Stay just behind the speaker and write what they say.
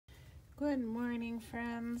Good morning,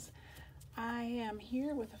 friends. I am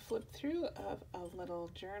here with a flip through of a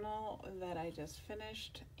little journal that I just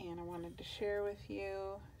finished and I wanted to share with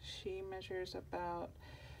you. She measures about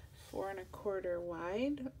 4¼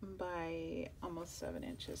 wide by almost 7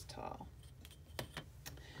 inches tall.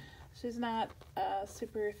 She's not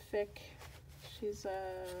super thick. She's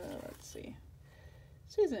let's see,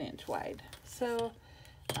 she's 1 inch wide. So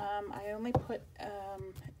I only put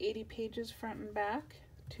 80 pages front and back,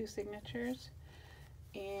 2 signatures,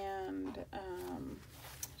 and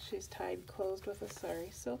she's tied closed with a sari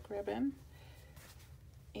silk ribbon,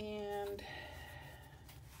 and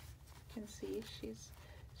you can see she's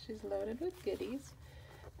loaded with goodies.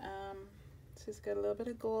 She's got a little bit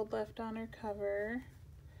of gold left on her cover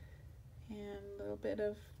and a little bit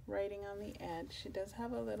of writing on the edge. She does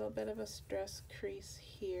have a little bit of a stress crease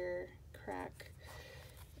here, crack,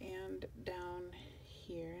 and down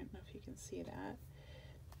here. I don't know if you can see that,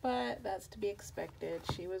 but that's to be expected.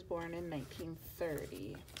 She was born in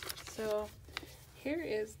 1930. So here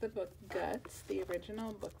is the book guts, the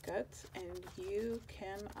original book guts, and you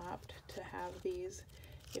can opt to have these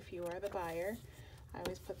if you are the buyer. I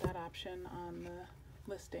always put that option on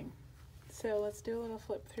the listing. So let's do a little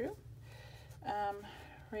flip through.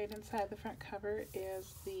 Right inside the front cover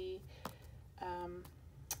is the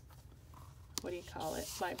what do you call it,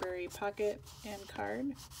 library pocket and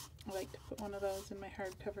card. I like to put one of those in my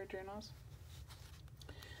hardcover journals.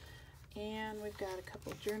 And we've got a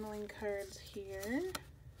couple journaling cards here.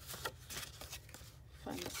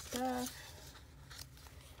 Fun stuff.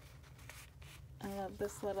 I love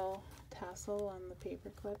this little tassel on the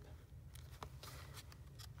paper clip.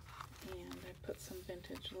 And I put some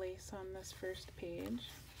vintage lace on this first page.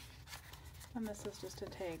 And this is just a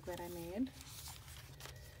tag that I made.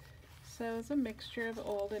 So it's a mixture of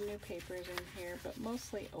old and new papers in here, but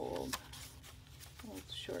mostly old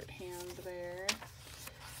shorthand there.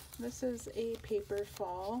 This is a paper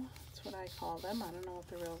fall. That's what I call them. I don't know what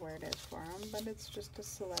the real word is for them, but it's just a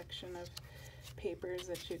selection of papers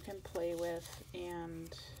that you can play with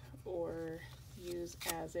and or use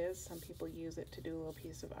as is. Some people use it to do a little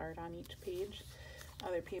piece of art on each page.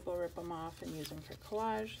 Other people rip them off and use them for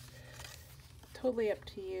collage. Totally up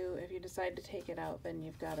to you. If you decide to take it out, then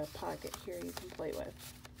you've got a pocket here you can play with.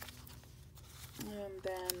 And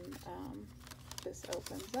then this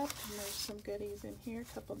opens up and there's some goodies in here,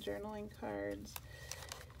 a couple journaling cards,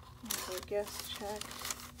 a guest check,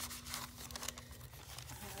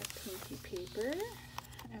 painty paper,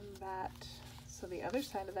 and that, so the other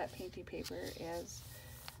side of that painty paper is,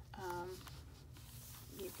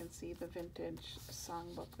 you can see the vintage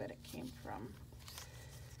songbook that it came from.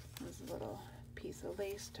 There's a little piece of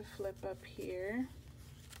lace to flip up here.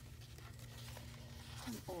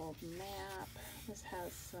 An old map. This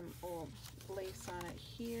has some old lace on it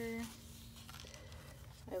here.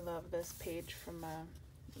 I love this page from a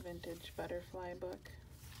vintage butterfly book.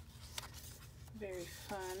 Very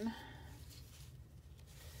fun.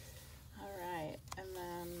 Alright, and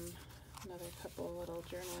then another couple little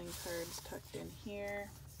journaling cards tucked in here.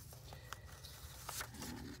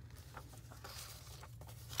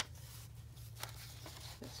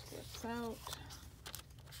 This flips out.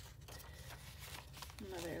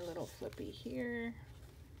 Another little flippy here.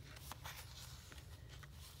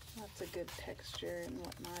 Lots of good texture and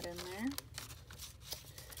whatnot in there.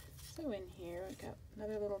 So in here we got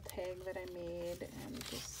another little tag that I made and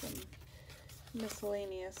just some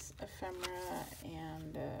miscellaneous ephemera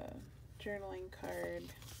and a journaling card.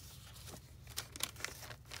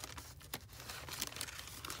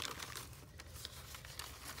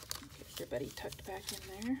 Get everybody tucked back in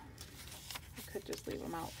there. I could just leave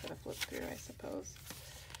them out for the flip through, I suppose.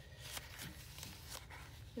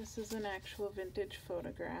 This is an actual vintage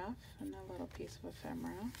photograph and a little piece of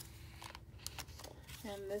ephemera.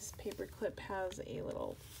 And this paper clip has a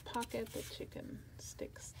little pocket that you can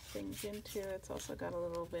stick things into. It's also got a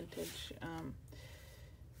little vintage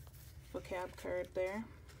vocab card there.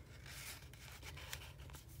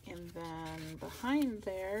 And then behind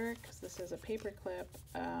there, because this is a paper clip,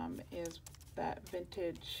 is that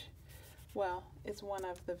vintage, well, it's one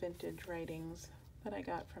of the vintage writings that I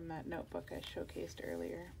got from that notebook I showcased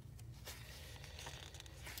earlier.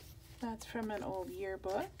 That's from an old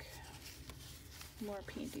yearbook. More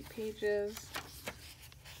painty pages.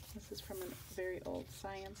 This is from a very old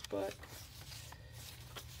science book.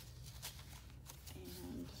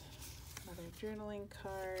 And another journaling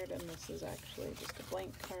card, and this is actually just a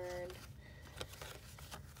blank card.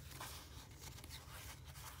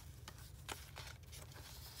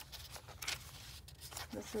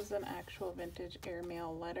 This is an actual vintage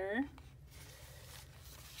airmail letter.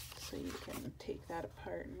 so you can take that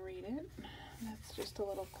apart and read it. That's just a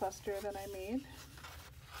little cluster that I made.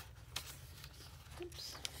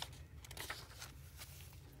 Oops.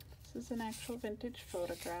 This is an actual vintage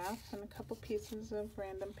photograph and a couple pieces of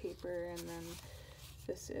random paper, and then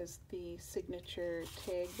this is the signature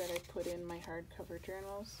tag that I put in my hardcover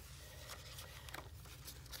journals.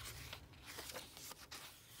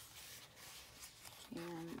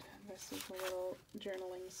 And this is a little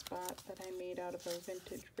journaling spot that I made out of a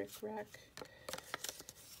vintage rickrack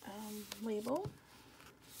label.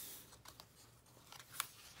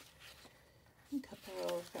 A couple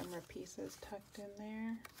little ephemera pieces tucked in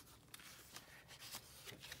there.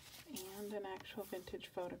 And an actual vintage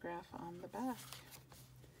photograph on the back.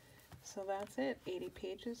 So that's it, 80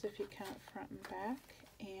 pages if you count front and back,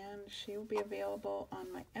 and she will be available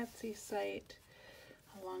on my Etsy site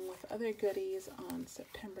along with other goodies on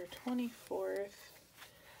September 24th.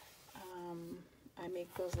 I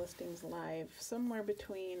make those listings live somewhere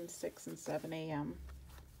between 6 and 7 a.m.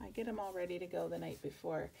 I get them all ready to go the night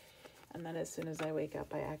before, and then as soon as I wake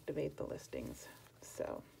up I activate the listings.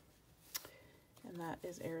 So, and that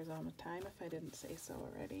is Arizona time if I didn't say so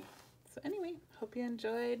already. So anyway, hope you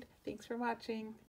enjoyed. Thanks for watching.